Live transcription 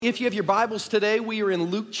If you have your Bibles today, we are in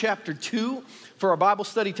Luke chapter 2 for our Bible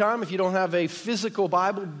study time. If you don't have a physical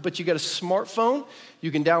Bible, but you got a smartphone, you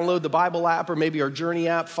can download the Bible app or maybe our Journey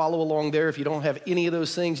app, follow along there. If you don't have any of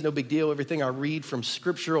those things, no big deal. Everything I read from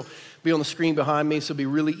Scripture will be on the screen behind me, so it'll be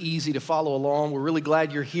really easy to follow along. We're really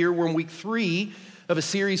glad you're here. We're in week 3 of a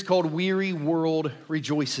series called Weary World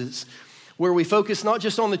Rejoices, where we focus not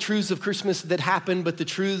just on the truths of Christmas that happened, but the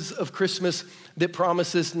truths of Christmas that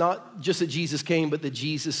promises not just that Jesus came, but that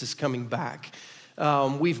Jesus is coming back.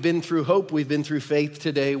 We've been through hope, we've been through faith.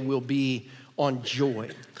 Today we'll be on joy.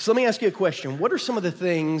 So let me ask you a question. What are some of the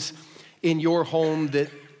things in your home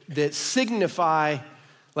that signify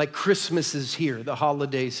like Christmas is here, the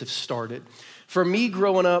holidays have started? For me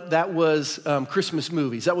growing up, that was Christmas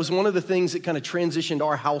movies. That was one of the things that kind of transitioned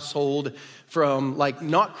our household from like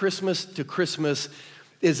not Christmas to Christmas,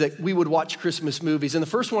 is that we would watch Christmas movies. And the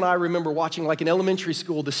first one I remember watching, like in elementary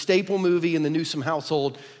school, the staple movie in the Newsom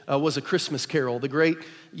household was A Christmas Carol, the great,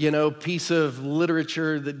 piece of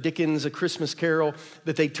literature that Dickens, A Christmas Carol,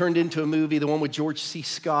 that they turned into a movie, the one with George C.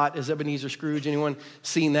 Scott as Ebenezer Scrooge. Anyone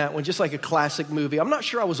seen that one? Just like a classic movie. I'm not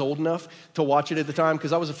sure I was old enough to watch it at the time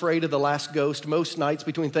because I was afraid of the last ghost most nights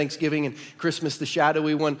between Thanksgiving and Christmas, the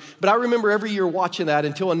shadowy one. But I remember every year watching that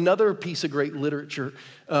until another piece of great literature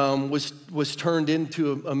was turned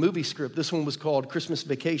into a movie script. This one was called Christmas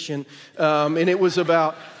Vacation, and it was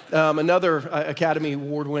about another Academy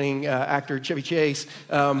Award-winning actor, Chevy Chase,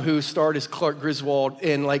 who starred as Clark Griswold,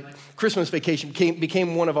 and like Christmas Vacation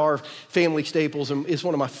became one of our family staples and is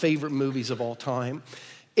one of my favorite movies of all time.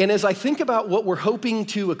 And as I think about what we're hoping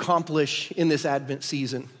to accomplish in this Advent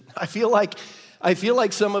season, I feel like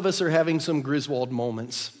some of us are having some Griswold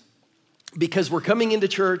moments. Because we're coming into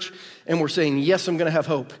church and we're saying, yes, I'm gonna have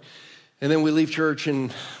hope. And then we leave church and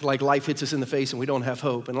like life hits us in the face and we don't have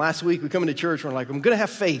hope. And last week we come into church and we're like, I'm gonna have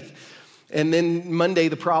faith. And then Monday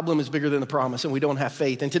the problem is bigger than the promise and we don't have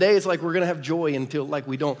faith. And today it's like we're gonna have joy until like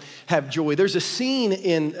we don't have joy. There's a scene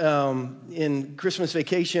in Christmas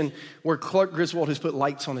Vacation where Clark Griswold has put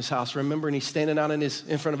lights on his house, remember? And he's standing out in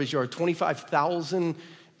front of his yard, 25,000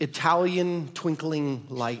 Italian twinkling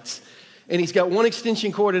lights. And he's got one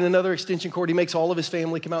extension cord and another extension cord. He makes all of his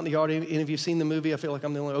family come out in the yard. Any of you seen the movie? I feel like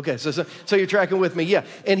I'm the only one. Okay, so you're tracking with me. Yeah,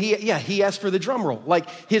 and he asked for the drum roll. Like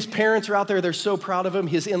his parents are out there. They're so proud of him.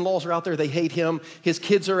 His in-laws are out there. They hate him. His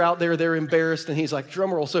kids are out there. They're embarrassed. And he's like,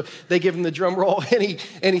 drum roll. So they give him the drum roll and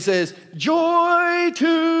he says, joy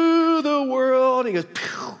to the world. And he goes,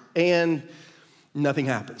 pew, and nothing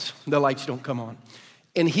happens. The lights don't come on.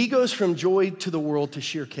 And he goes from joy to the world to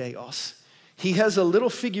sheer chaos. He has a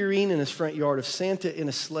little figurine in his front yard of Santa in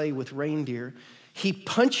a sleigh with reindeer. He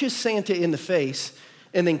punches Santa in the face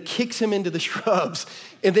and then kicks him into the shrubs.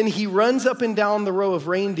 And then he runs up and down the row of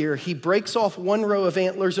reindeer. He breaks off one row of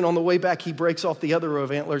antlers, and on the way back, he breaks off the other row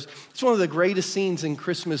of antlers. It's one of the greatest scenes in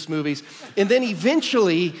Christmas movies. And then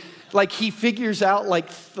eventually, like he figures out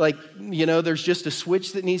there's just a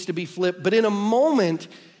switch that needs to be flipped. But in a moment,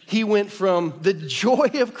 he went from the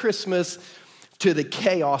joy of Christmas to the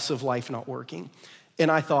chaos of life not working. And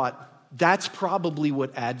I thought, that's probably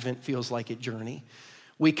what Advent feels like at Journey.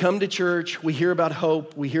 We come to church, we hear about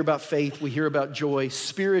hope, we hear about faith, we hear about joy.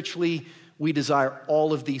 Spiritually, we desire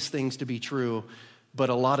all of these things to be true. But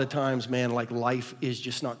a lot of times, man, like life is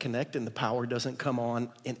just not connecting. The power doesn't come on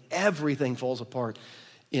and everything falls apart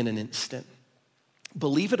in an instant.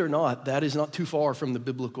 Believe it or not, that is not too far from the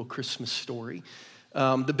biblical Christmas story.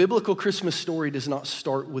 The biblical Christmas story does not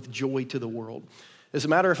start with joy to the world. As a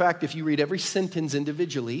matter of fact, if you read every sentence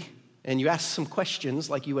individually and you ask some questions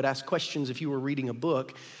like you would ask questions if you were reading a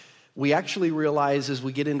book, we actually realize as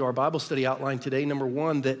we get into our Bible study outline today, number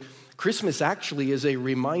one, that Christmas actually is a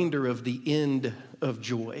reminder of the end of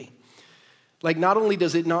joy. Like not only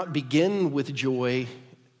does it not begin with joy,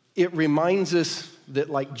 it reminds us that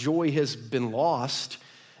like joy has been lost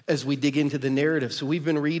as we dig into the narrative. So we've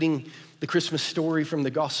been reading the Christmas story from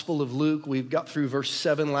the Gospel of Luke. We've got through verse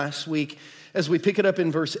 7 last week. As we pick it up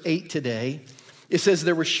in verse 8 today, it says,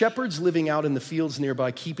 there were shepherds living out in the fields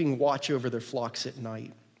nearby, keeping watch over their flocks at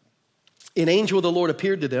night. An angel of the Lord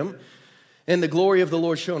appeared to them, and the glory of the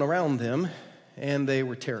Lord shone around them, and they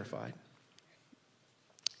were terrified.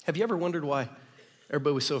 Have you ever wondered why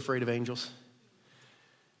everybody was so afraid of angels?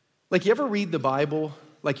 Like you ever read the Bible,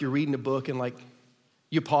 like you're reading a book, and like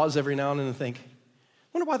you pause every now and then and think,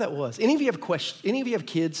 I wonder why that was. Any of you have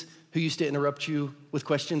kids who used to interrupt you with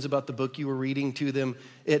questions about the book you were reading to them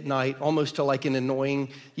at night, almost to like an annoying,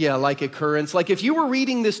 occurrence? Like if you were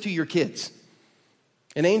reading this to your kids,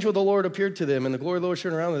 an angel of the Lord appeared to them and the glory of the Lord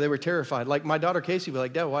shone around them, they were terrified. Like my daughter Casey would be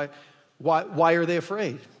like, Dad, why are they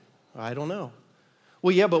afraid? I don't know.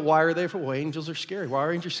 Well, yeah, but why are they? Well, angels are scary. Why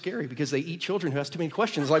are angels scary? Because they eat children who ask too many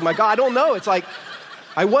questions. Like, my God, I don't know. It's like,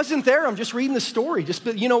 I wasn't there. I'm just reading the story.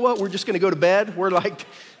 You know what? We're just going to go to bed. We're like,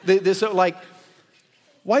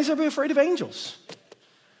 why is everybody afraid of angels?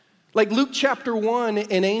 Like Luke chapter 1,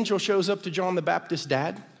 an angel shows up to John the Baptist's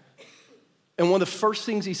dad. And one of the first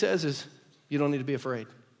things he says is, you don't need to be afraid.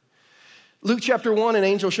 Luke chapter 1, an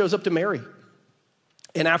angel shows up to Mary.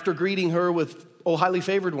 And after greeting her with, oh, highly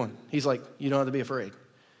favored one, he's like, you don't have to be afraid.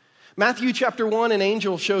 Matthew chapter 1, an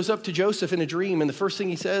angel shows up to Joseph in a dream, and the first thing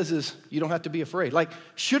he says is, you don't have to be afraid. Like,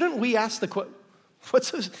 shouldn't we ask the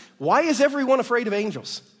question, why is everyone afraid of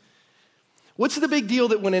angels? What's the big deal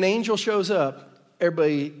that when an angel shows up,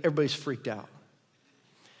 everybody's freaked out?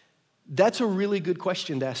 That's a really good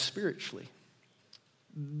question to ask spiritually.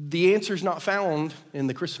 The answer's not found in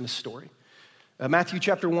the Christmas story. Matthew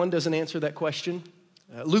chapter 1 doesn't answer that question.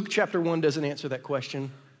 Luke chapter 1 doesn't answer that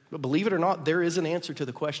question. But believe it or not, there is an answer to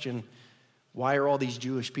the question, why are all these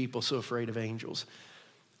Jewish people so afraid of angels?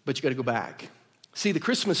 But you got to go back. See, the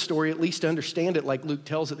Christmas story, at least to understand it like Luke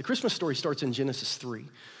tells it, the Christmas story starts in Genesis 3.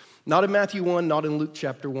 Not in Matthew 1, not in Luke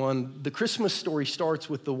chapter 1. The Christmas story starts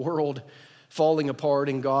with the world falling apart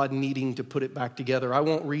and God needing to put it back together. I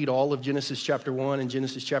won't read all of Genesis chapter 1 and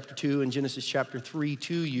Genesis chapter 2 and Genesis chapter 3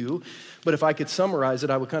 to you, but if I could summarize it,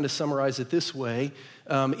 I would kind of summarize it this way.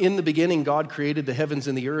 In the beginning, God created the heavens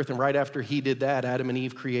and the earth, and right after he did that, Adam and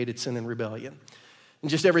Eve created sin and rebellion.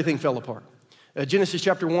 And just everything fell apart. Genesis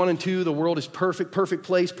chapter 1 and 2, the world is perfect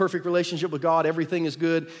place, perfect relationship with God, everything is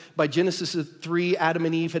good. By Genesis 3, Adam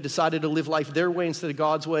and Eve had decided to live life their way instead of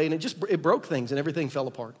God's way, and it broke things and everything fell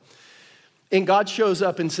apart. And God shows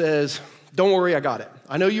up and says, don't worry, I got it.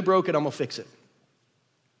 I know you broke it, I'm gonna fix it.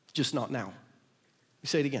 Just not now. You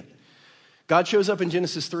say it again. God shows up in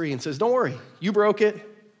Genesis 3 and says, don't worry, you broke it,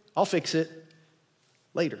 I'll fix it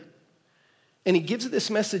later. And he gives this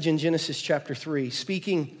message in Genesis chapter 3,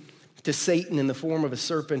 speaking to Satan in the form of a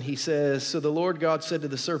serpent. He says, so the Lord God said to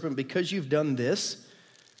the serpent, because you've done this,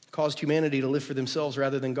 caused humanity to live for themselves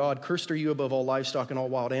rather than God, cursed are you above all livestock and all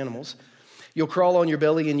wild animals. You'll crawl on your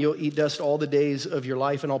belly and you'll eat dust all the days of your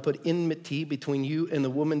life, and I'll put enmity between you and the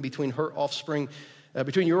woman, between her offspring,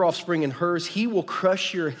 between your offspring and hers. He will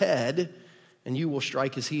crush your head and you will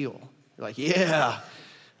strike his heel. You're like, yeah,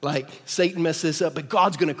 like Satan messed this up, but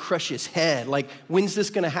God's gonna crush his head. Like, when's this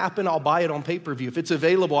gonna happen? I'll buy it on pay-per-view. If it's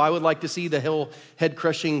available, I would like to see the whole head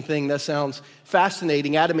crushing thing. That sounds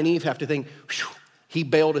fascinating. Adam and Eve have to think, he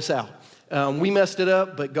bailed us out. We messed it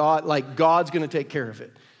up, but God's gonna take care of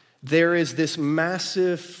it. There is this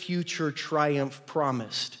massive future triumph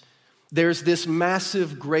promised. There's this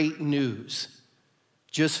massive great news,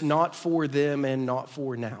 just not for them and not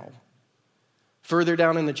for now. Further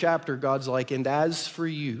down in the chapter, God's like, and as for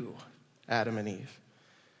you, Adam and Eve,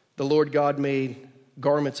 the Lord God made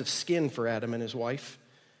garments of skin for Adam and his wife,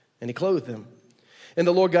 and he clothed them. And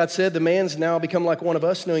the Lord God said, the man's now become like one of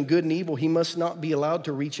us, knowing good and evil. He must not be allowed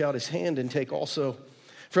to reach out his hand and take also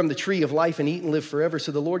from the tree of life and eat and live forever.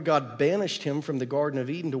 So the Lord God banished him from the Garden of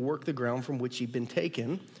Eden to work the ground from which he'd been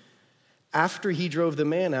taken. After he drove the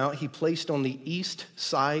man out, he placed on the east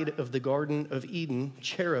side of the Garden of Eden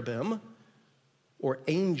cherubim, or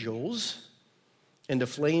angels, and a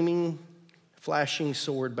flaming, flashing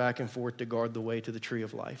sword back and forth to guard the way to the tree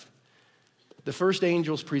of life. The first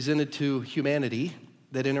angels presented to humanity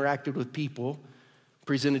that interacted with people,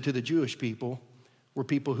 presented to the Jewish people,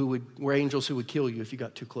 were angels who would kill you if you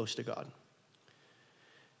got too close to God.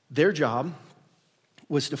 Their job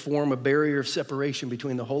was to form a barrier of separation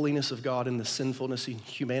between the holiness of God and the sinfulness of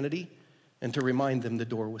humanity, and to remind them the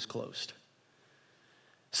door was closed.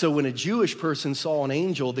 So when a Jewish person saw an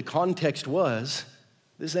angel, the context was,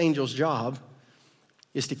 this angel's job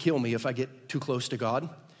is to kill me if I get too close to God.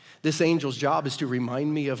 This angel's job is to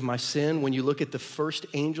remind me of my sin. When you look at the first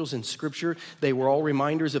angels in Scripture, they were all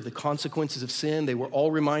reminders of the consequences of sin. They were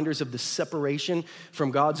all reminders of the separation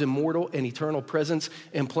from God's immortal and eternal presence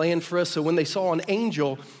and plan for us. So when they saw an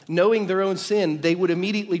angel, knowing their own sin, they would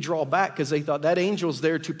immediately draw back because they thought that angel's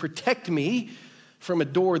there to protect me from a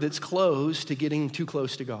door that's closed to getting too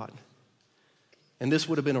close to God. And this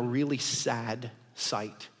would have been a really sad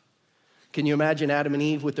sight. Can you imagine Adam and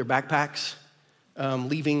Eve with their backpacks?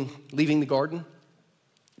 Leaving the garden.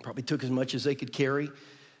 Probably took as much as they could carry.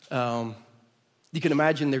 You can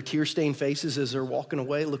imagine their tear-stained faces as they're walking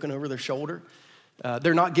away, looking over their shoulder.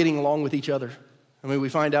 They're not getting along with each other. I mean, we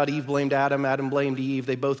find out Eve blamed Adam, Adam blamed Eve.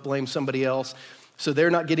 They both blamed somebody else. So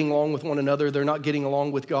they're not getting along with one another. They're not getting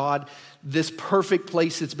along with God. This perfect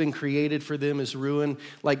place that's been created for them is ruined.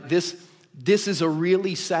 Like this is a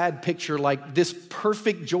really sad picture. Like this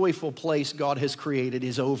perfect, joyful place God has created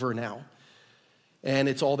is over now. and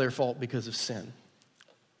it's all their fault because of sin.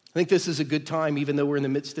 I think this is a good time, even though we're in the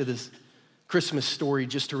midst of this Christmas story,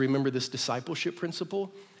 just to remember this discipleship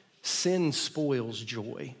principle. Sin spoils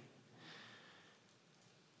joy.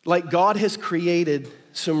 Like God has created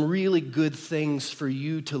some really good things for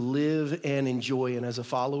you to live and enjoy, and as a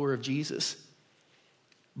follower of Jesus,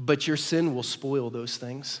 but your sin will spoil those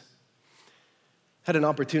things. Had an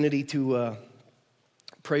opportunity to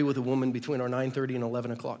pray with a woman between our 9:30 and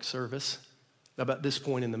 11 o'clock service about this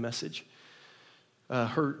point in the message.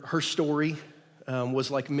 Her story was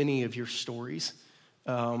like many of your stories.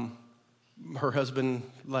 Her husband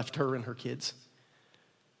left her and her kids.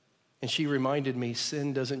 And she reminded me,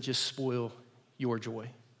 sin doesn't just spoil your joy.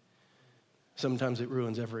 Sometimes it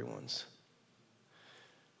ruins everyone's.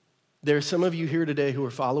 There are some of you here today who are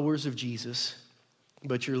followers of Jesus,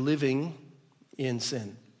 but you're living in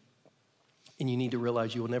sin. And you need to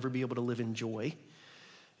realize you will never be able to live in joy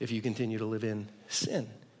if you continue to live in sin.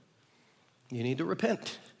 You need to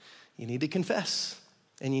repent. You need to confess.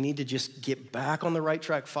 And you need to just get back on the right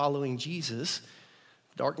track following Jesus.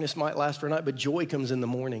 Darkness might last for a night, but joy comes in the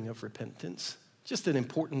morning of repentance. Just an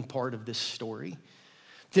important part of this story.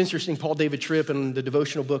 It's interesting, Paul David Tripp, in the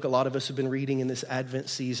devotional book a lot of us have been reading in this Advent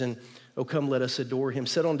season, "Oh, Come, Let Us Adore Him,"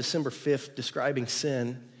 said on December 5th, describing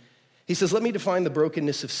sin, he says, "Let me define the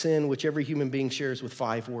brokenness of sin, which every human being shares, with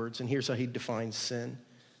 5 words." And here's how he defines sin: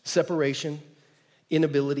 separation,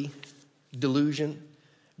 inability, delusion,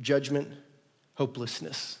 judgment,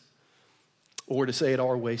 hopelessness. Or to say it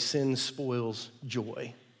our way, sin spoils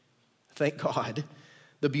joy. Thank God.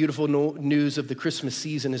 The beautiful news of the Christmas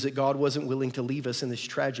season is that God wasn't willing to leave us in this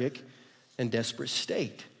tragic and desperate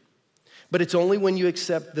state. But it's only when you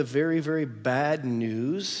accept the very, very bad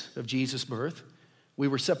news of Jesus' birth, we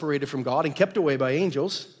were separated from God and kept away by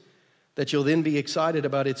angels, that you'll then be excited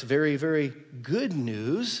about its very, very good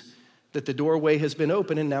news that the doorway has been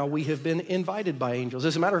open and now we have been invited by angels.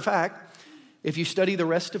 As a matter of fact, if you study the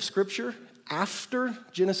rest of Scripture, after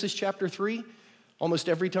Genesis chapter 3, almost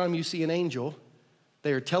every time you see an angel,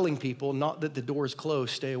 they are telling people not that the door is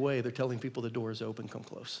closed, stay away. They're telling people the door is open, come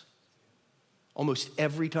close. Almost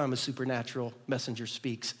every time a supernatural messenger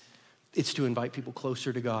speaks, it's to invite people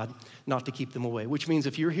closer to God, not to keep them away. Which means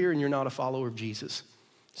if you're here and you're not a follower of Jesus,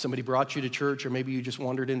 somebody brought you to church, or maybe you just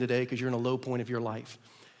wandered in today because you're in a low point of your life,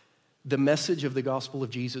 the message of the gospel of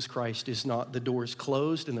Jesus Christ is not the door is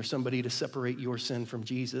closed and there's somebody to separate your sin from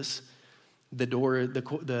Jesus. The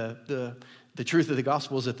truth of the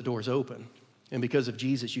gospel is that the door is open. And because of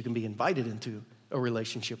Jesus, you can be invited into a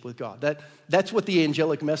relationship with God. That's what the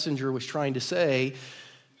angelic messenger was trying to say.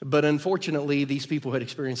 But unfortunately, these people had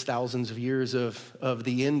experienced thousands of years of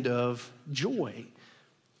the end of joy.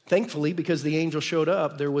 Thankfully, because the angel showed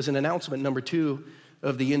up, there was an announcement, number 2,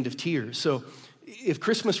 of the end of tears. So if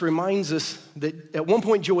Christmas reminds us that at one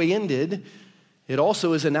point joy ended, it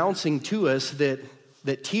also is announcing to us that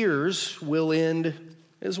tears will end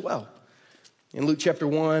as well. In Luke chapter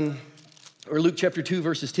 2,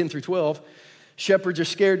 verses 10 through 12, shepherds are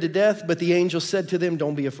scared to death, but the angel said to them,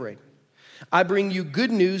 "Don't be afraid. I bring you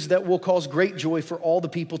good news that will cause great joy for all the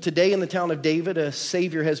people. Today in the town of David, a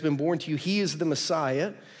Savior has been born to you. He is the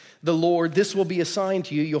Messiah, the Lord. This will be a sign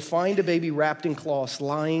to you. You'll find a baby wrapped in cloths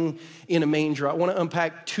lying in a manger." I want to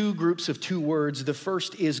unpack 2 groups of 2 words. The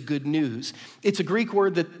first is good news. It's a Greek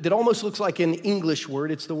word that almost looks like an English word.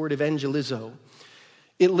 It's the word evangelizo.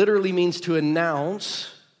 It literally means to announce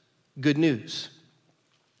good news.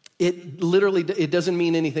 It doesn't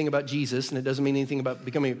mean anything about Jesus, and it doesn't mean anything about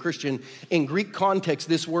becoming a Christian. In Greek context,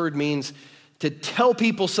 this word means to tell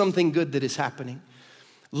people something good that is happening.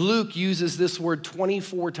 Luke uses this word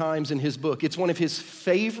 24 times in his book. It's one of his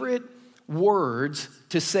favorite words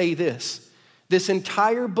to say this. This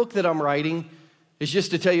entire book that I'm writing is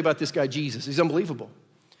just to tell you about this guy, Jesus. He's unbelievable.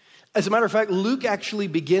 As a matter of fact, Luke actually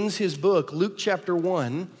begins his book, Luke chapter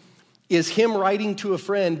 1, is him writing to a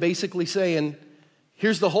friend basically saying,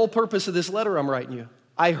 here's the whole purpose of this letter I'm writing you.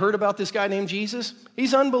 I heard about this guy named Jesus.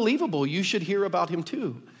 He's unbelievable. You should hear about him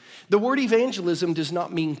too. The word evangelism does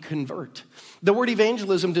not mean convert. The word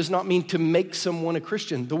evangelism does not mean to make someone a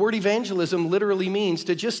Christian. The word evangelism literally means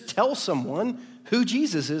to just tell someone who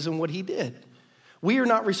Jesus is and what he did. We are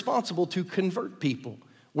not responsible to convert people.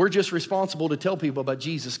 We're just responsible to tell people about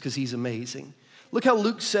Jesus because he's amazing. Look how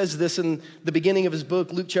Luke says this in the beginning of his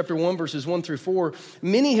book, Luke chapter 1, verses 1 through 4.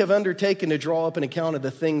 Many have undertaken to draw up an account of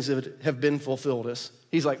the things that have been fulfilled us.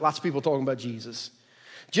 He's like, lots of people talking about Jesus.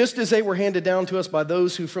 just as they were handed down to us by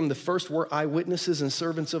those who from the first were eyewitnesses and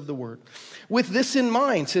servants of the word. With this in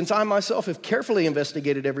mind, since I myself have carefully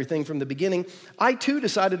investigated everything from the beginning, I too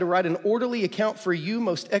decided to write an orderly account for you,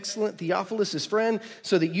 most excellent Theophilus, his friend,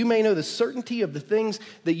 so that you may know the certainty of the things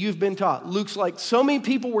that you've been taught. Luke's like, so many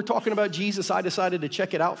people were talking about Jesus, I decided to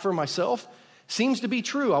check it out for myself. Seems to be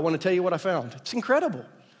true. I want to tell you what I found. It's incredible.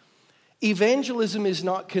 Evangelism is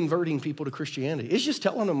not converting people to Christianity. It's just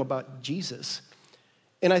telling them about Jesus.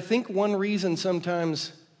 And I think one reason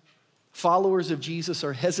sometimes followers of Jesus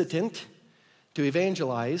are hesitant to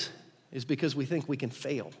evangelize is because we think we can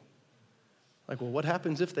fail. Like, well, what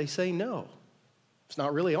happens if they say no? It's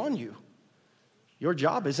not really on you. Your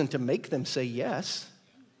job isn't to make them say yes.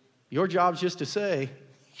 Your job's just to say,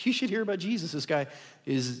 you should hear about Jesus. This guy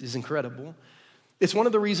is incredible. It's one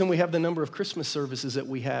of the reasons we have the number of Christmas services that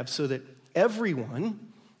we have so that everyone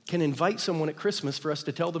can invite someone at Christmas for us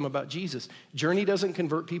to tell them about Jesus. Journey doesn't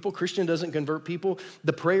convert people. Christian doesn't convert people.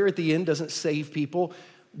 The prayer at the end doesn't save people.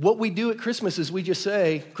 What we do at Christmas is we just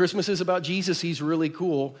say, Christmas is about Jesus. He's really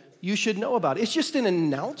cool. You should know about it. It's just an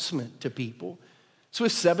announcement to people. So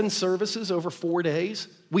with 7 services over 4 days,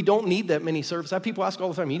 we don't need that many services. I have people ask all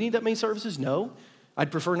the time, you need that many services? No.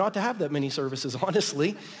 I'd prefer not to have that many services,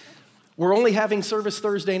 honestly. We're only having service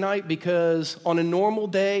Thursday night because on a normal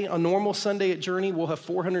day, a normal Sunday at Journey, we'll have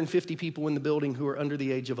 450 people in the building who are under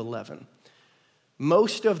the age of 11.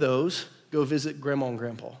 Most of those go visit Grandma and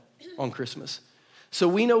Grandpa on Christmas. So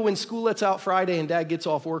we know when school lets out Friday and Dad gets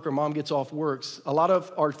off work or Mom gets off work, a lot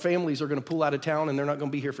of our families are going to pull out of town and they're not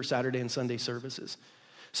going to be here for Saturday and Sunday services.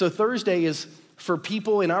 So Thursday is for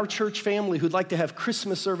people in our church family who'd like to have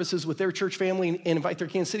Christmas services with their church family and invite their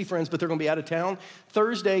Kansas City friends, but they're going to be out of town.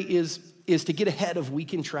 Thursday is to get ahead of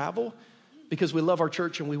weekend travel because we love our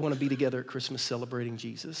church and we want to be together at Christmas celebrating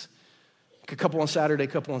Jesus. A couple on Saturday, a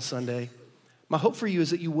couple on Sunday. My hope for you is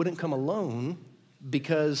that you wouldn't come alone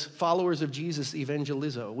because followers of Jesus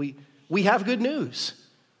evangelizo. We have good news.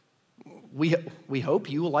 We hope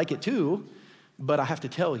you will like it too, but I have to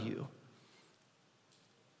tell you,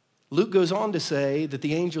 Luke goes on to say that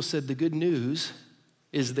the angel said the good news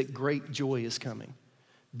is that great joy is coming.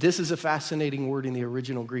 This is a fascinating word in the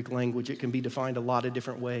original Greek language. It can be defined a lot of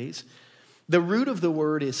different ways. The root of the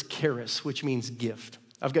word is charis, which means gift.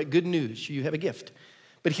 I've got good news. You have a gift.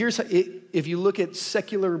 But here's, if you look at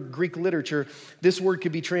secular Greek literature, this word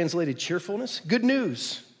could be translated cheerfulness. Good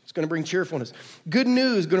news. It's going to bring cheerfulness. Good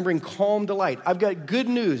news is going to bring calm delight. I've got good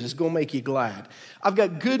news. It's going to make you glad. I've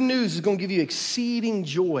got good news. It's going to give you exceeding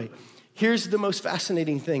joy. Here's the most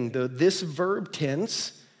fascinating thing, though. This verb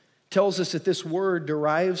tense tells us that this word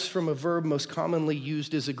derives from a verb most commonly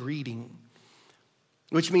used as a greeting,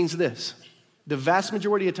 which means this. The vast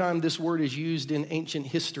majority of time this word is used in ancient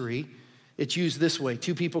history. It's used this way.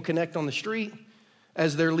 2 people connect on the street.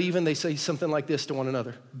 As they're leaving, they say something like this to one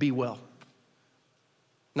another. Be well.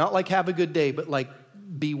 Not like have a good day, but like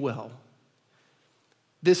be well.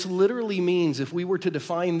 This literally means, if we were to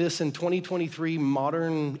define this in 2023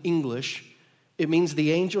 modern English, it means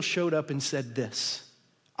the angel showed up and said this: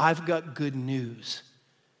 I've got good news.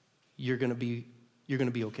 You're gonna be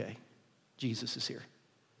okay. Jesus is here.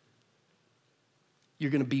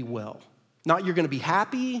 You're gonna be well. Not you're gonna be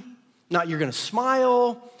happy, not you're gonna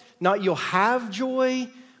smile, not you'll have joy,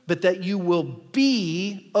 but that you will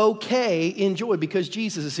be okay in joy because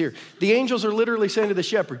Jesus is here. The angels are literally saying to the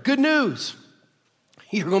shepherd, good news.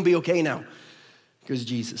 You're going to be okay now because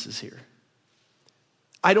Jesus is here.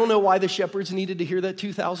 I don't know why the shepherds needed to hear that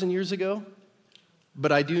 2,000 years ago,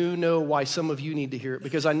 but I do know why some of you need to hear it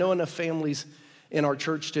because I know enough families in our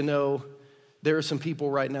church to know there are some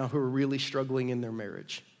people right now who are really struggling in their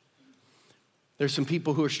marriage. There's some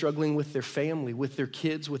people who are struggling with their family, with their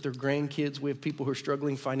kids, with their grandkids. We have people who are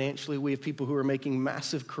struggling financially. We have people who are making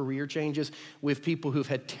massive career changes. We have people who've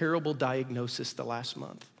had terrible diagnosis the last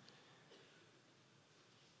month.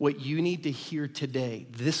 What you need to hear today,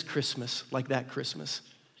 this Christmas, like that Christmas,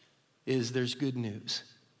 is there's good news.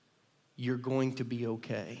 You're going to be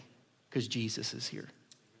okay because Jesus is here.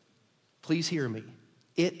 Please hear me.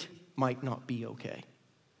 It might not be okay,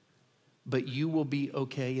 but you will be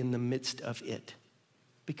okay in the midst of it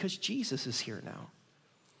because Jesus is here now.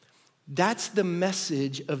 That's the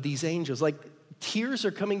message of these angels. Like, tears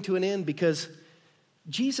are coming to an end because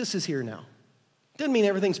Jesus is here now. Doesn't mean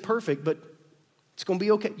everything's perfect, but it's going to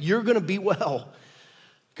be okay. You're going to be well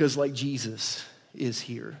because like Jesus is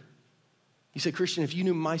here. You say, Christian, if you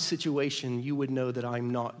knew my situation, you would know that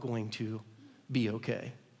I'm not going to be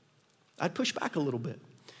okay. I'd push back a little bit.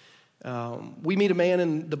 We meet a man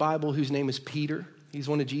in the Bible whose name is Peter. He's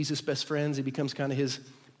one of Jesus' best friends. He becomes kind of his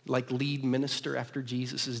lead minister after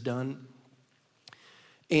Jesus is done.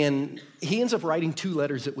 And he ends up writing 2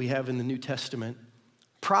 letters that we have in the New Testament,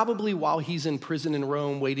 probably while he's in prison in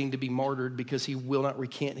Rome waiting to be martyred because he will not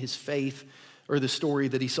recant his faith or the story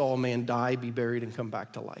that he saw a man die, be buried, and come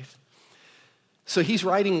back to life. So he's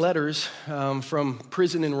writing letters from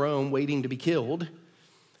prison in Rome waiting to be killed.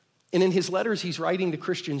 And in his letters, he's writing to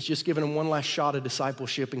Christians, just giving them one last shot of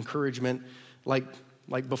discipleship, encouragement, like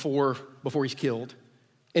before he's killed.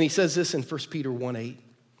 And he says this in 1 Peter 1:8,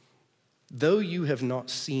 though you have not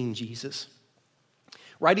seen Jesus,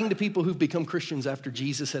 writing to people who've become Christians after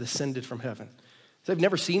Jesus had ascended from heaven. They've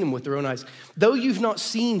never seen him with their own eyes. Though you've not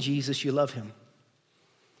seen Jesus, you love him.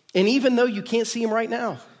 And even though you can't see him right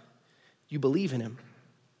now, you believe in him.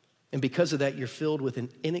 And because of that, you're filled with an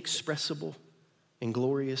inexpressible and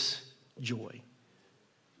glorious joy.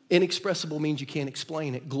 Inexpressible means you can't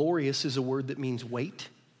explain it. Glorious is a word that means weight,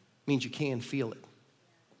 means you can feel it.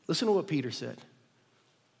 Listen to what Peter said.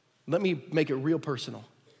 Let me make it real personal.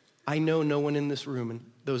 I know no one in this room, and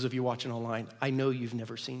those of you watching online, I know you've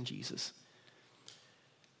never seen Jesus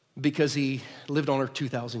because he lived on earth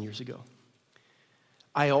 2,000 years ago.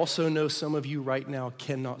 I also know some of you right now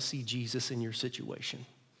cannot see Jesus in your situation.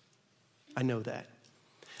 I know that.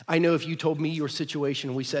 I know if you told me your situation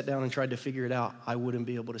and we sat down and tried to figure it out, I wouldn't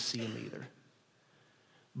be able to see him either.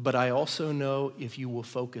 But I also know if you will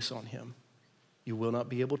focus on him, you will not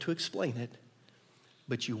be able to explain it,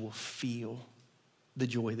 but you will feel the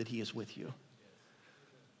joy that he is with you.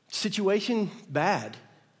 Situation, bad.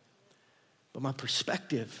 But my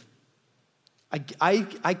perspective,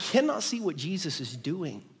 I cannot see what Jesus is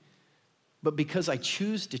doing, but because I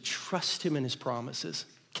choose to trust him in his promises,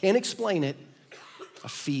 can't explain it, I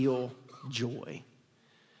feel joy.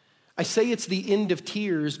 I say it's the end of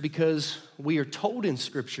tears because we are told in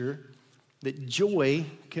Scripture that joy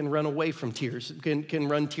can run away from tears, can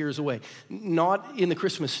run tears away. Not in the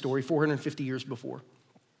Christmas story, 450 years before.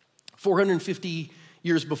 450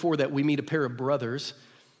 years before that, we meet a pair of brothers.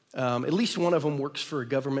 At least one of them works for a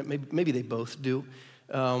government. Maybe they both do.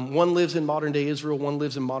 One lives in modern-day Israel. One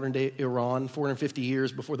lives in modern-day Iran. 450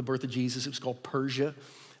 years before the birth of Jesus. It was called Persia.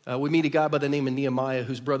 We meet a guy by the name of Nehemiah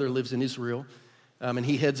whose brother lives in Israel. And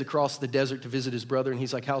he heads across the desert to visit his brother. And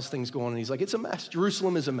he's like, how's things going? And he's like, it's a mess.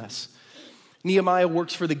 Jerusalem is a mess. Nehemiah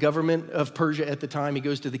works for the government of Persia at the time. He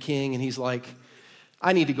goes to the king and he's like,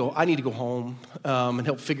 I need to go home and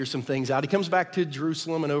help figure some things out. He comes back to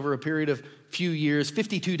Jerusalem, and over a period of few years,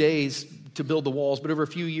 52 days to build the walls, but over a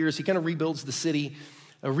few years, he kind of rebuilds the city,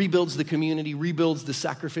 rebuilds the community, rebuilds the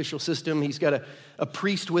sacrificial system. He's got a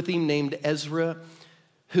priest with him named Ezra,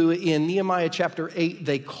 who in Nehemiah chapter 8,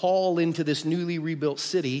 they call into this newly rebuilt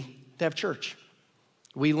city to have church.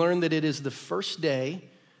 We learn that it is the first day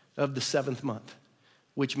of the 7th month,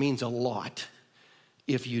 which means a lot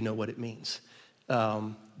if you know what it means.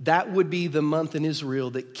 That would be the month in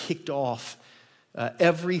Israel that kicked off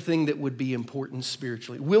everything that would be important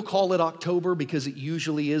spiritually. We'll call it October because it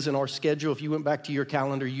usually is in our schedule. If you went back to your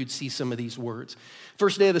calendar, you'd see some of these words.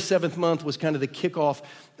 First day of the 7th month was kind of the kickoff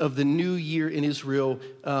of the new year in Israel,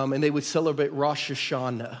 and they would celebrate Rosh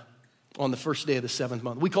Hashanah on the first day of the 7th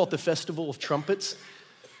month. We call it the Festival of Trumpets.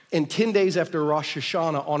 And 10 days after Rosh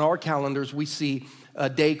Hashanah, on our calendars, we see a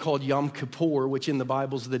day called Yom Kippur, which in the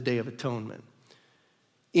Bible is the Day of Atonement.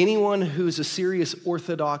 Anyone who's a serious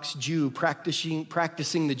Orthodox Jew practicing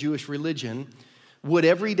the Jewish religion would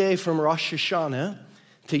every day from Rosh Hashanah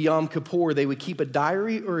to Yom Kippur, they would keep a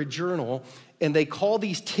diary or a journal, and they call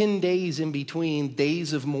these 10 days in between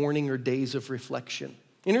days of mourning or days of reflection.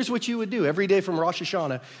 And here's what you would do. Every day from Rosh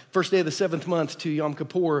Hashanah, first day of the 7th month, to Yom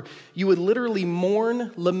Kippur, you would literally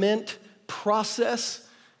mourn, lament, process,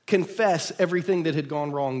 confess everything that had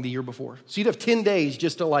gone wrong the year before. So you'd have 10 days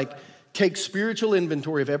just to take spiritual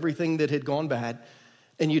inventory of everything that had gone bad.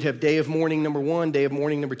 And you'd have day of mourning number 1, day of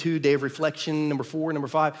mourning number 2, day of reflection number 4, number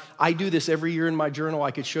 5. I do this every year in my journal.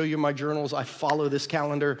 I could show you my journals. I follow this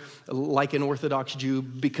calendar like an Orthodox Jew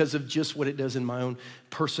because of just what it does in my own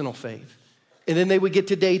personal faith. And then they would get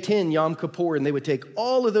to day 10, Yom Kippur, and they would take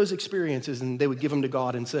all of those experiences and they would give them to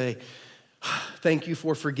God and say, thank you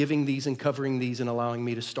for forgiving these and covering these and allowing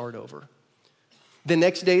me to start over. The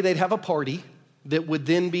next day they'd have a party that would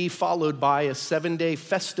then be followed by a 7-day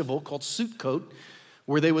festival called Sukkot,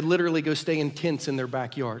 where they would literally go stay in tents in their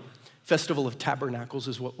backyard. Festival of Tabernacles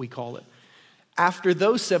is what we call it. After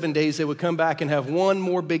those 7 days, they would come back and have one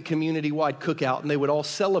more big community-wide cookout, and they would all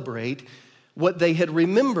celebrate what they had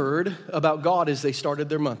remembered about God as they started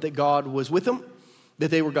their month, that God was with them, that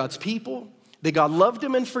they were God's people, that God loved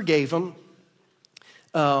them and forgave them,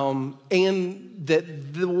 and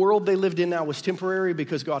that the world they lived in now was temporary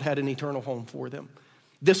because God had an eternal home for them.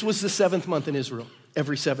 This was the 7th month in Israel,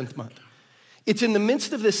 every 7th month. It's in the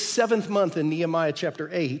midst of this 7th month in Nehemiah chapter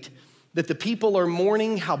 8 that the people are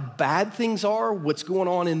mourning how bad things are, what's going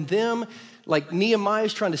on in them. Like Nehemiah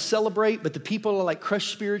is trying to celebrate, but the people are like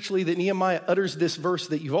crushed spiritually, that Nehemiah utters this verse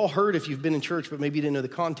that you've all heard if you've been in church, but maybe you didn't know the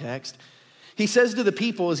context. He says to the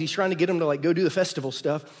people as he's trying to get them to like go do the festival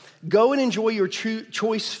stuff, go and enjoy your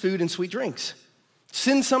choice food and sweet drinks.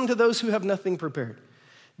 Send some to those who have nothing prepared.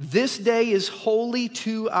 This day is holy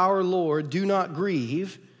to our Lord. Do not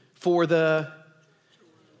grieve, for the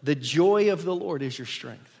joy of the Lord is your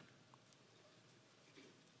strength.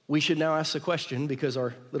 We should now ask the question, because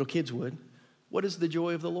our little kids would, what is the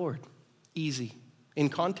joy of the Lord? Easy. In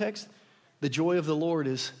context, the joy of the Lord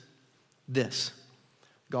is this: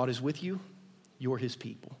 God is with you, you're his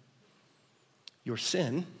people. Your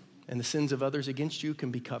sin and the sins of others against you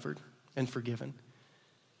can be covered and forgiven.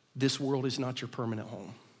 This world is not your permanent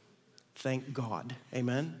home. Thank God.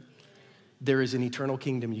 Amen? There is an eternal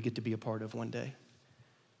kingdom you get to be a part of one day.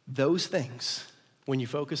 Those things, when you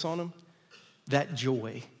focus on them, that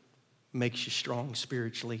joy makes you strong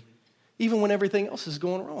spiritually, even when everything else is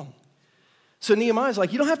going wrong. So Nehemiah's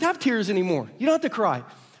like, you don't have to have tears anymore. You don't have to cry,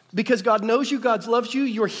 because God knows you, God loves you,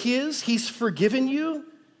 you're his, he's forgiven you.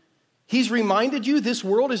 He's reminded you this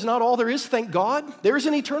world is not all there is, thank God. There's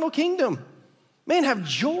an eternal kingdom. Man, have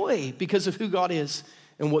joy because of who God is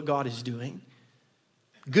and what God is doing.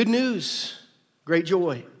 Good news, great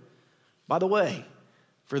joy. By the way,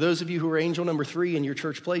 for those of you who were angel number 3 in your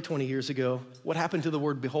church play 20 years ago, what happened to the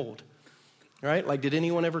word behold? Right? Like, did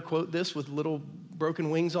anyone ever quote this with little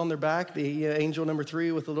broken wings on their back? The angel number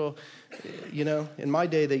 3 with a little, in my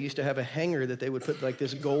day, they used to have a hanger that they would put like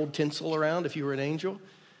this gold tinsel around if you were an angel.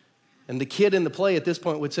 And the kid in the play at this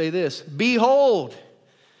point would say this: behold,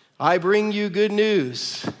 I bring you good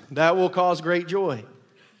news that will cause great joy.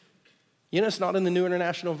 It's not in the New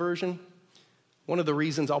International Version. One of the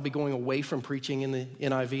reasons I'll be going away from preaching in the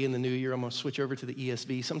NIV in the new year, I'm going to switch over to the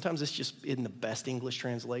ESV. Sometimes it's just in the best English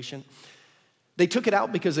translation. They took it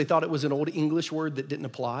out because they thought it was an old English word that didn't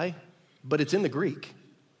apply, but it's in the Greek.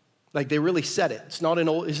 Like, they really said it. It's not an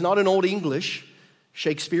old English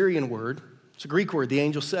Shakespearean word. It's a Greek word. The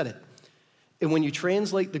angel said it. And when you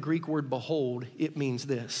translate the Greek word behold, it means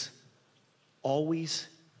this: always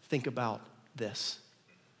think about this.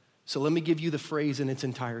 So let me give you the phrase in its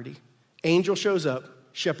entirety. Angel shows up,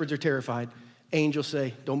 shepherds are terrified. Angels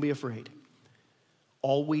say, don't be afraid.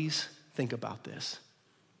 Always think about this.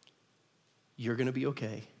 You're going to be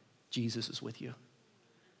okay. Jesus is with you.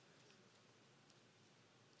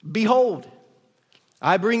 Behold,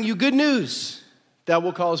 I bring you good news that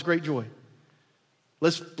will cause great joy.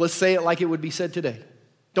 Let's say it like it would be said today.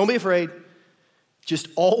 Don't be afraid. Just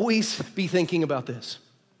always be thinking about this.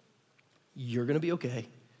 You're going to be okay.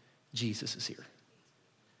 Jesus is here.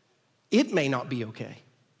 It may not be okay,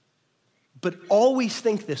 but always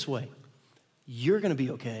think this way. You're going to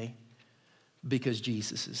be okay because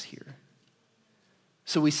Jesus is here.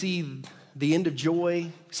 So we see the end of joy,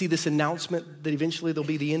 see this announcement that eventually there'll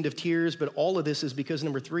be the end of tears, but all of this is because,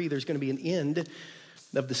 number 3, there's going to be an end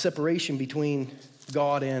of the separation between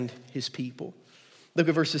God and his people. Look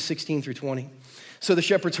at verses 16 through 20. So the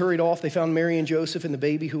shepherds hurried off. They found Mary and Joseph and the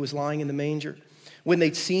baby who was lying in the manger. When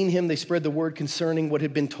they'd seen him, they spread the word concerning what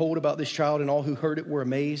had been told about this child, and all who heard it were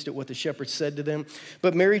amazed at what the shepherds said to them.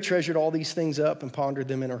 But Mary treasured all these things up and pondered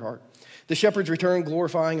them in her heart. The shepherds returned,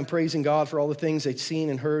 glorifying and praising God for all the things they'd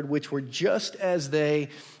seen and heard, which were just as they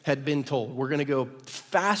had been told. We're going to go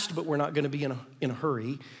fast, but we're not going to be in a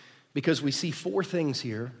hurry, because we see 4 things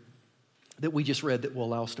here that we just read that will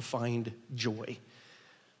allow us to find joy.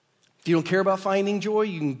 If you don't care about finding joy,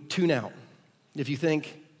 you can tune out. If you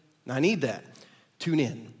think, I need that, tune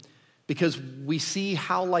in. Because we see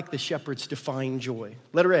how, like the shepherds, define joy.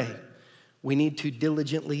 Letter A, we need to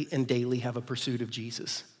diligently and daily have a pursuit of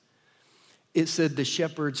Jesus. It said the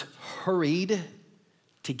shepherds hurried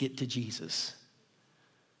to get to Jesus.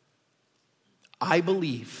 I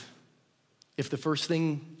believe if the first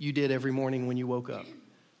thing you did every morning when you woke up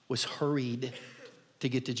was hurried to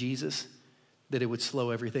get to Jesus, that it would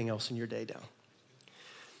slow everything else in your day down.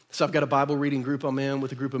 So I've got a Bible reading group I'm in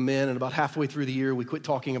with a group of men, and about halfway through the year, we quit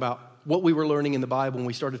talking about what we were learning in the Bible, and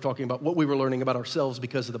we started talking about what we were learning about ourselves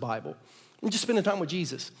because of the Bible. And just spending time with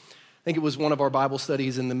Jesus. I think it was one of our Bible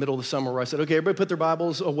studies in the middle of the summer where I said, okay, everybody put their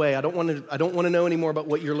Bibles away. I don't want to know any more about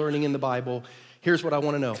what you're learning in the Bible. Here's what I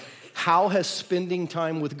want to know. How has spending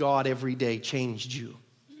time with God every day changed you?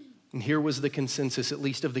 And here was the consensus, at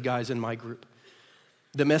least of the guys in my group.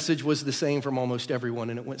 The message was the same from almost everyone,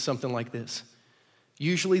 and it went something like this.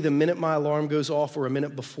 Usually the minute my alarm goes off or a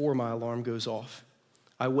minute before my alarm goes off,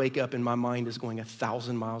 I wake up and my mind is going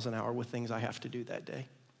 1,000 miles an hour with things I have to do that day.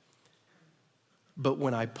 But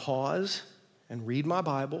when I pause and read my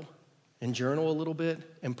Bible and journal a little bit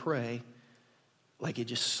and pray, like it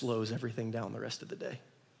just slows everything down the rest of the day.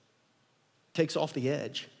 Takes off the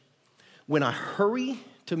edge. When I hurry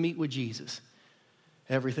to meet with Jesus,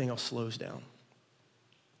 everything else slows down.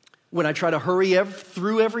 When I try to hurry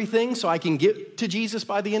through everything so I can get to Jesus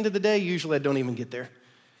by the end of the day, usually I don't even get there.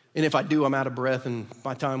 And if I do, I'm out of breath and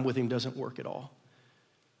my time with him doesn't work at all.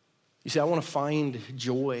 You see, I want to find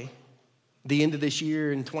joy. The end of this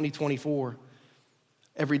year in 2024,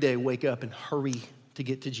 every day wake up and hurry to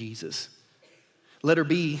get to Jesus. Letter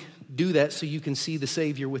B, do that so you can see the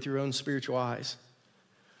Savior with your own spiritual eyes.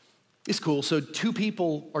 It's cool. So 2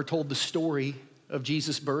 people are told the story of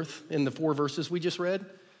Jesus' birth in the 4 verses we just read.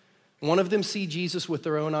 One of them see Jesus with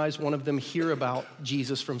their own eyes. One of them hear about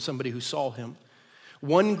Jesus from somebody who saw him.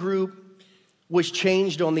 One group was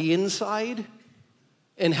changed on the inside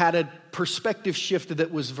and had a perspective shift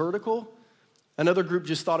that was vertical. Another group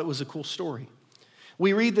just thought it was a cool story.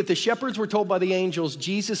 We read that the shepherds were told by the angels,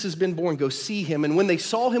 Jesus has been born, go see him. And when they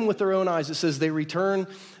saw him with their own eyes, it says they returned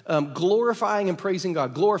glorifying and praising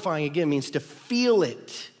God. Glorifying, again, means to feel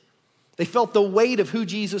it. They felt the weight of who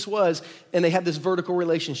Jesus was, and they had this vertical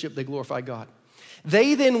relationship. They glorified God.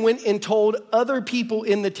 They then went and told other people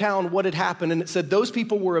in the town what had happened, and it said those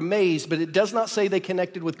people were amazed, but it does not say they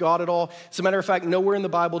connected with God at all. As a matter of fact, nowhere in the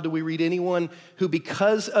Bible do we read anyone who,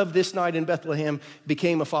 because of this night in Bethlehem,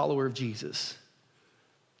 became a follower of Jesus.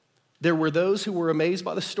 There were those who were amazed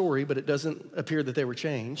by the story, but it doesn't appear that they were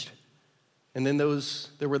changed. And then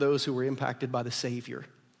there were those who were impacted by the Savior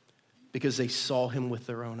because they saw him with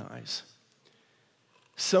their own eyes.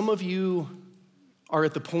 Some of you are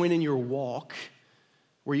at the point in your walk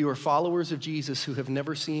where you are followers of Jesus who have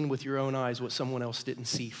never seen with your own eyes what someone else didn't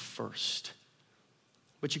see first.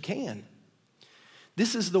 But you can.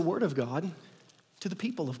 This is the word of God to the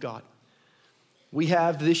people of God. We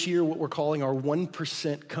have this year what we're calling our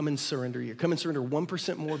 1% come and surrender year. Come and surrender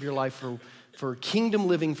 1% more of your life for kingdom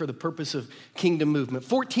living for the purpose of kingdom movement.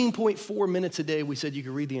 14.4 minutes a day. We said you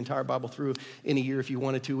could read the entire Bible through in a year if you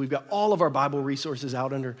wanted to. We've got all of our Bible resources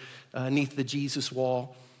out underneath the Jesus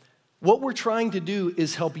wall. What we're trying to do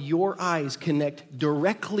is help your eyes connect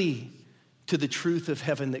directly to the truth of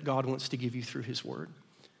heaven that God wants to give you through his word.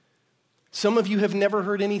 Some of you have never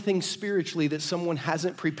heard anything spiritually that someone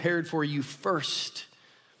hasn't prepared for you first.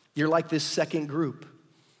 You're like this second group.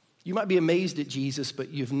 You might be amazed at Jesus,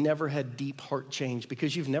 but you've never had deep heart change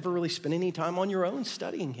because you've never really spent any time on your own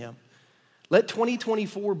studying him. Let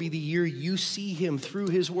 2024 be the year you see him through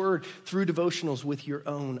his word, through devotionals with your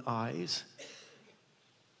own eyes.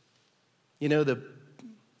 You know,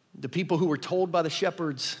 the people who were told by the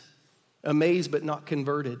shepherds, amazed but not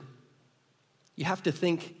converted. You have to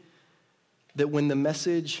think that when the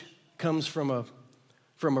message comes from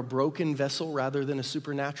a broken vessel rather than a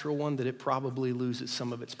supernatural one, that it probably loses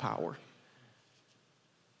some of its power.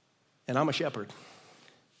 And I'm a shepherd.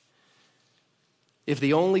 If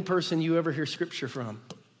the only person you ever hear scripture from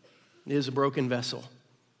is a broken vessel,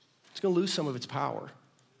 it's going to lose some of its power.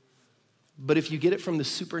 But if you get it from the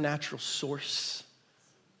supernatural source,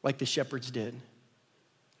 like the shepherds did,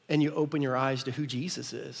 and you open your eyes to who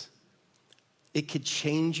Jesus is, it could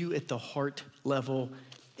change you at the heart level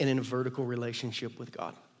and in a vertical relationship with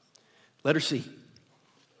God. Letter C,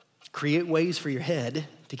 create ways for your head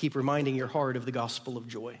to keep reminding your heart of the gospel of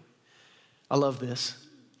joy. I love this.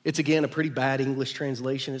 It's again a pretty bad English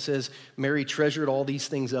translation. It says, Mary treasured all these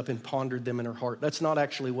things up and pondered them in her heart. That's not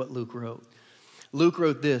actually what Luke wrote. Luke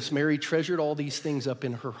wrote this, Mary treasured all these things up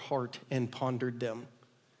in her heart and pondered them.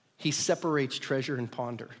 He separates treasure and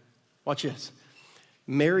ponder. Watch this.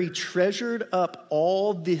 Mary treasured up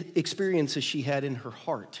all the experiences she had in her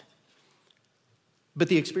heart. But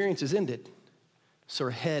the experiences ended. So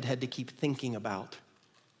her head had to keep thinking about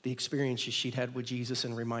the experiences she'd had with Jesus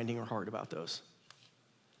and reminding her heart about those.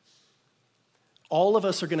 All of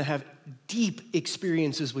us are going to have deep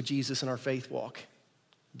experiences with Jesus in our faith walk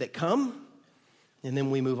that come and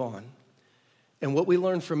then we move on. And what we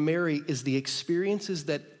learn from Mary is the experiences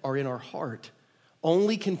that are in our heart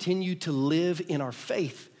only continue to live in our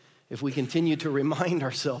faith if we continue to remind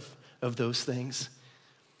ourselves of those things.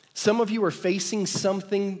 Some of you are facing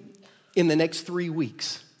something in the next 3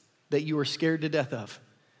 weeks that you are scared to death of.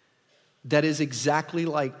 That is exactly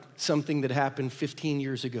like something that happened 15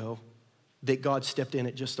 years ago that God stepped in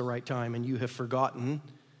at just the right time and you have forgotten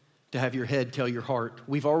to have your head tell your heart,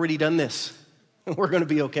 we've already done this and we're going to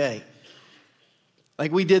be okay.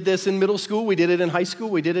 Like we did this in middle school, we did it in high school,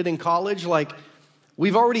 we did it in college. Like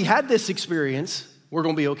we've already had this experience, we're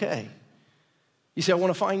going to be okay. You say, I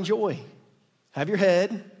want to find joy. Have your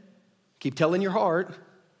head, keep telling your heart,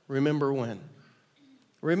 remember when.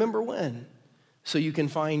 Remember when, so you can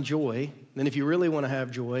find joy. Then if you really want to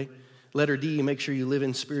have joy, letter D, make sure you live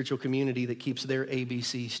in spiritual community that keeps their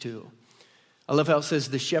ABCs too. I love how it says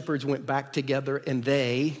the shepherds went back together and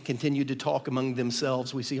they continued to talk among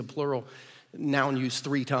themselves. We see a plural noun used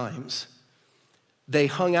 3 times. They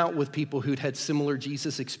hung out with people who'd had similar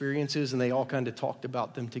Jesus experiences and they all kind of talked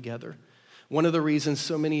about them together. One of the reasons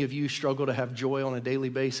so many of you struggle to have joy on a daily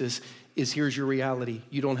basis is here's your reality.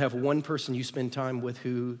 You don't have one person you spend time with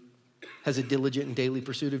who has a diligent and daily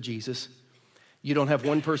pursuit of Jesus. You don't have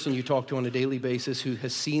one person you talk to on a daily basis who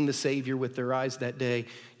has seen the Savior with their eyes that day.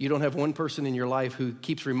 You don't have one person in your life who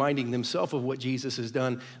keeps reminding themselves of what Jesus has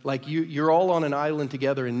done. Like you're all on an island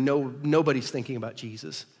together and nobody's thinking about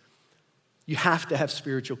Jesus. You have to have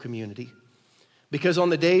spiritual community. Because on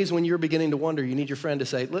the days when you're beginning to wonder, you need your friend to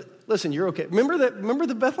say, listen, you're okay. Remember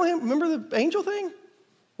the Bethlehem? Remember the angel thing?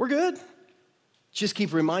 We're good. Just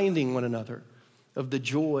keep reminding one another of the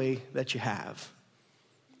joy that you have.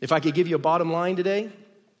 If I could give you a bottom line today,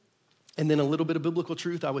 and then a little bit of biblical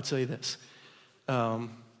truth, I would say this.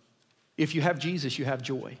 If you have Jesus, you have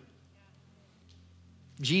joy.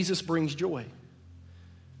 Jesus brings joy.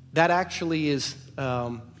 That actually is,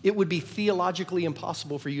 it would be theologically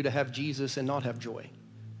impossible for you to have Jesus and not have joy.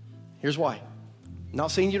 Here's why. I'm not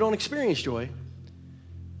saying you don't experience joy,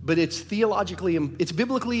 but it's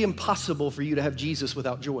biblically impossible for you to have Jesus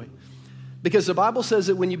without joy. Because the Bible says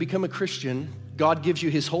that when you become a Christian, God gives you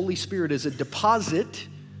his Holy Spirit as a deposit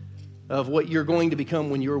of what you're going to become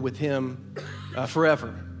when you're with him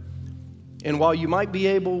forever. And while you might be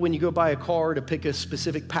able, when you go buy a car, to pick a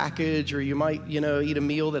specific package, or you might, eat a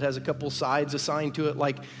meal that has a couple sides assigned to it,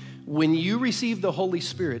 like when you receive the Holy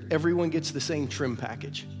Spirit, everyone gets the same trim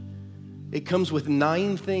package. It comes with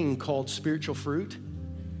 9 things called spiritual fruit,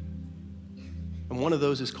 and one of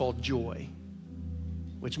those is called joy,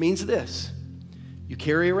 which means this. You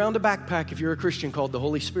carry around a backpack, if you're a Christian, called the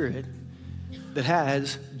Holy Spirit that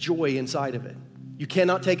has joy inside of it. You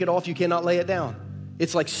cannot take it off. You cannot lay it down.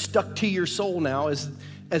 It's like stuck to your soul now as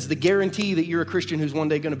the guarantee that you're a Christian who's one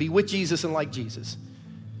day going to be with Jesus and like Jesus.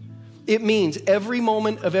 It means every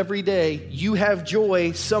moment of every day you have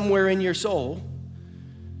joy somewhere in your soul,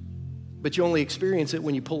 but you only experience it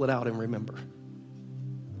when you pull it out and remember.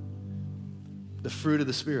 The fruit of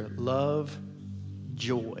the Spirit: love,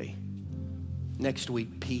 joy. Next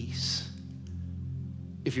week, peace.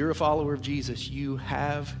 If you're a follower of Jesus, you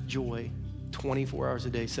have joy 24 hours a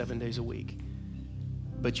day, 7 days a week.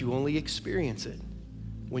 But you only experience it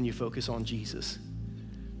when you focus on Jesus.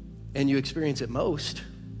 And you experience it most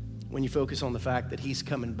when you focus on the fact that he's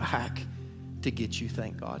coming back to get you,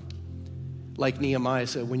 thank God. Like Nehemiah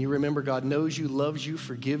said, when you remember God knows you, loves you,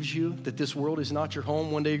 forgives you, that this world is not your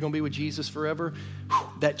home, one day you're going to be with Jesus forever,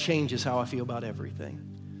 that changes how I feel about everything.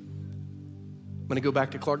 I'm going to go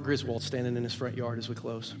back to Clark Griswold standing in his front yard as we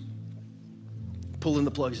close. Pulling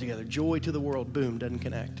the plugs together. Joy to the world, boom, doesn't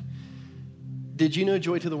connect. Did you know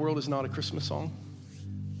Joy to the World is not a Christmas song?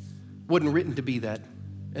 Wasn't written to be that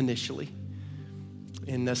initially.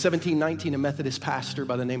 In 1719, a Methodist pastor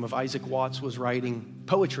by the name of Isaac Watts was writing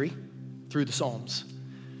poetry through the Psalms.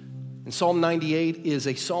 And Psalm 98 is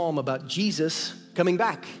a psalm about Jesus coming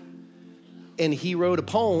back. And he wrote a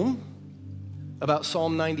poem about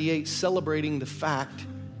Psalm 98 celebrating the fact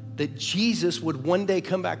that Jesus would one day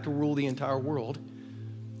come back to rule the entire world.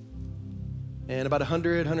 And about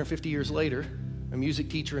 150 years later, a music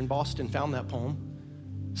teacher in Boston found that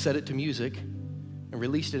poem, set it to music, and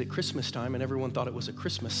released it at Christmas time, and everyone thought it was a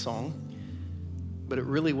Christmas song. But it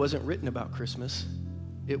really wasn't written about Christmas.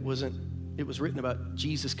 It was written about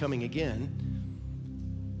Jesus coming again,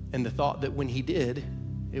 and the thought that when he did,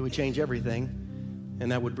 it would change everything,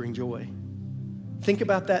 and that would bring joy. Think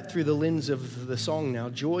about that through the lens of the song now.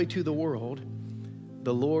 Joy to the world,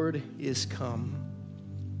 the Lord is come.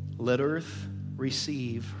 Let earth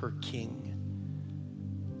receive her King.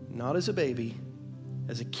 Not as a baby,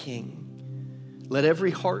 as a king. Let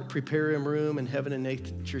every heart prepare him room, and heaven and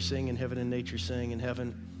nature sing, and heaven and nature sing, and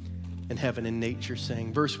heaven and nature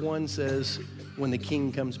sing. Verse 1 says, when the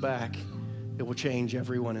king comes back, it will change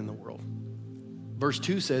everyone in the world. Verse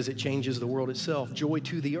 2 says it changes the world itself. Joy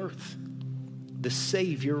to the earth. The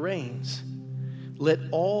Savior reigns. Let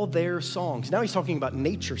all their songs, now he's talking about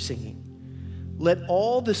nature singing. Let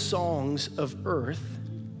all the songs of earth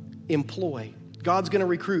employ. God's going to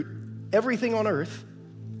recruit everything on earth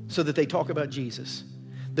so that they talk about Jesus.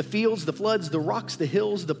 The fields, the floods, the rocks, the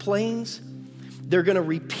hills, the plains, they're going to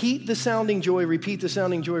repeat the sounding joy, repeat the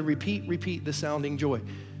sounding joy, repeat the sounding joy.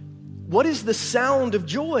 What is the sound of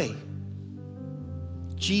joy?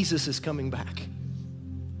 Jesus is coming back.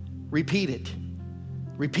 Repeat it.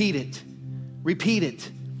 Repeat it. Repeat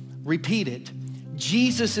it. Repeat it.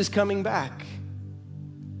 Jesus is coming back.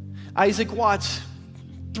 Isaac Watts,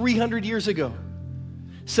 300 years ago,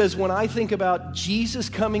 says, when I think about Jesus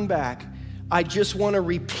coming back, I just want to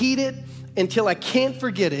repeat it until I can't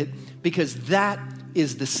forget it, because that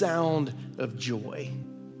is the sound of joy.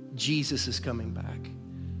 Jesus is coming back.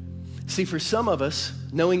 See, for some of us,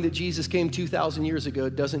 knowing that Jesus came 2,000 years ago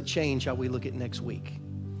doesn't change how we look at next week.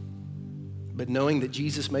 But knowing that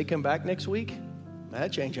Jesus may come back next week,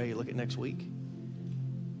 that changes how you look at next week.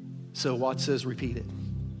 So Watts says, repeat it.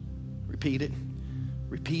 Repeat it.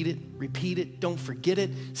 Repeat it. Repeat it. Don't forget it.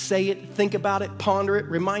 Say it. Think about it. Ponder it.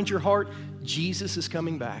 Remind your heart, Jesus is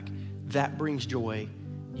coming back. That brings joy.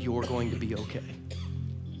 You're going to be okay.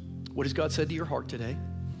 What has God said to your heart today?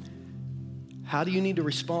 How do you need to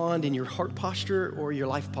respond in your heart posture or your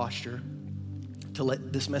life posture to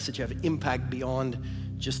let this message have impact beyond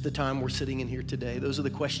just the time we're sitting in here today? Those are the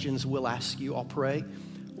questions we'll ask you. I'll pray.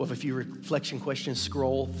 We'll have a few reflection questions.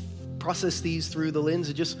 Scroll, process these through the lens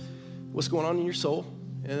of just what's going on in your soul.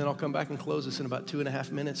 And then I'll come back and close this in about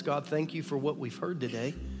 2.5 minutes. God, thank you for what we've heard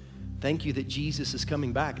today. Thank you that Jesus is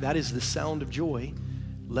coming back. That is the sound of joy.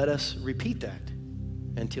 Let us repeat that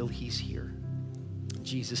until he's here. In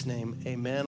Jesus' name, amen.